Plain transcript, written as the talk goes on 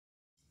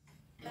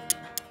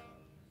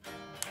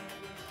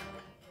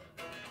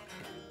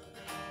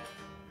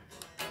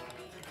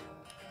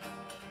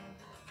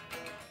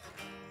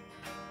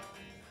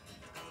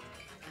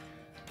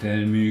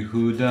Tell me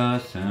who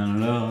doesn't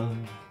love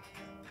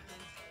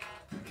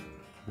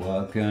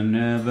what can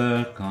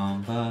never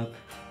come back.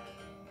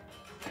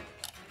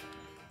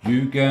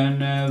 You can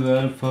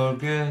never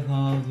forget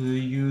how we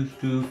used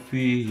to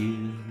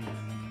feel.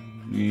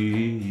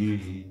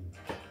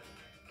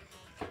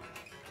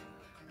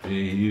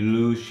 The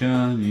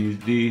illusion is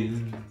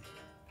deep,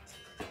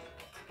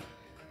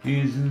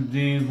 it's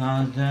deep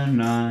as the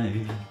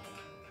night.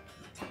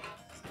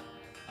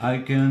 I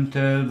can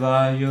tell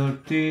by your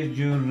teeth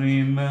you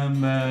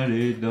remember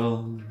it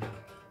all.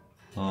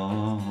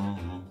 Oh,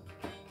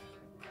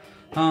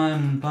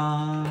 I'm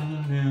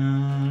paralyzed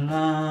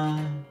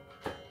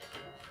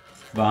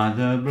by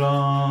the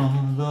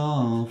blood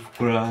of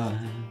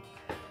Christ,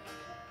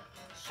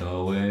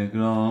 so I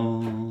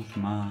close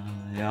my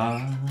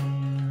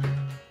eyes.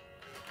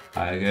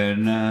 I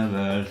can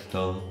never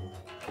stop,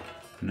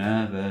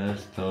 never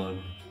stop.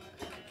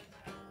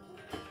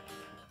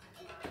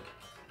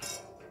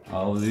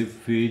 How they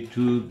feel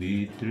to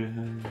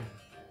betray,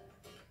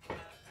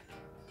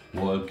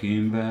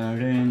 walking bare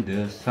in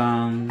the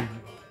sun.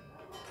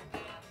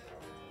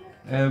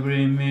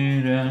 Every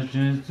mirage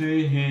is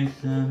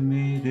a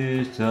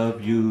mirage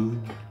of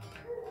you.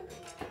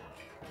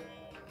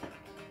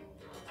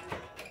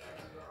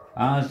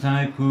 As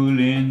I cool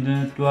in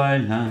the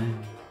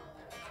twilight,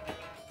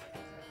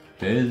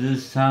 there's a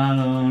sun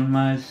on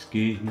my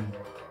skin.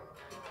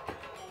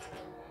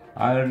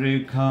 I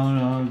recall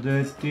all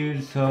the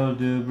tears of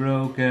the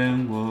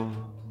broken world.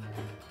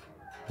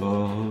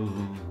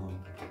 Oh,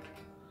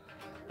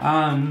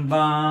 I'm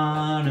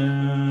paralyzed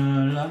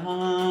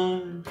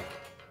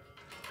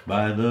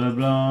by the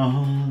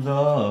blood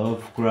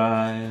of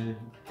Christ,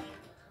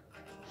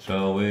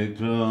 so I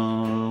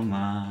close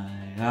my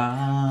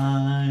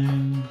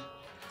eyes.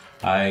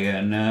 I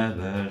can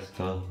never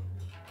stop,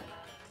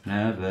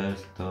 never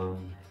stop.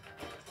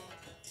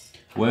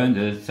 When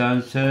the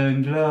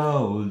sunset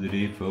glow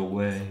drift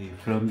away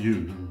from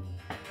you,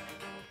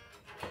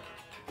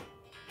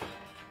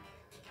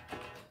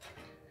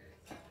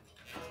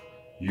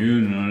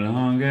 you no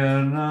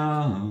longer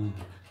know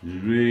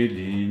it's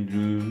really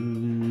true,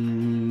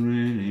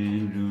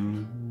 really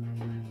true.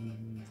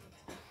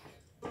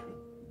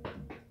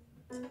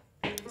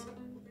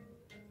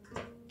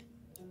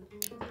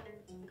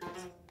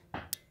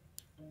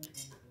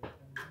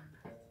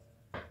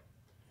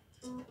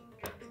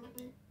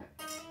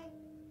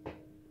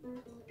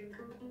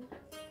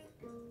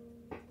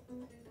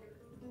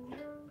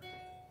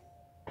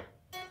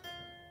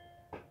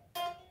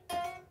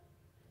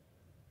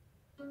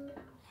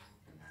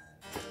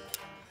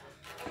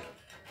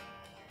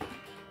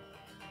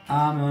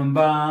 I'm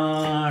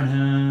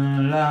paralyzed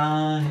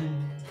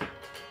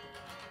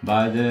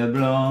by the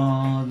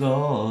blood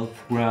of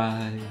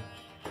Christ.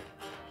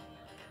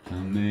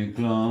 Let me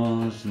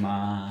close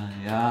my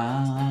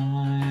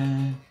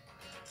eyes.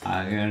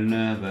 I can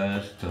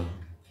never stop,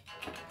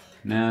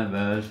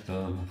 never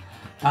stop.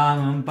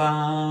 I'm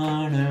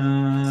paralyzed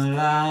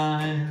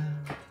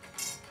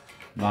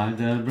by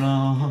the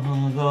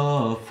blood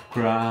of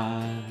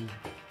Christ.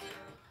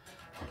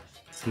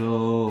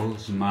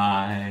 Close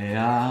my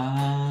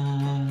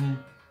eyes,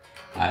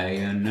 I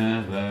can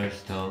never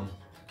stop,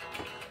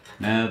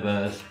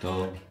 never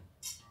stop.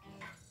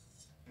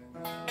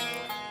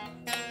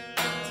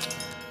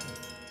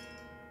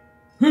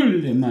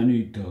 ¡Hule,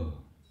 manito!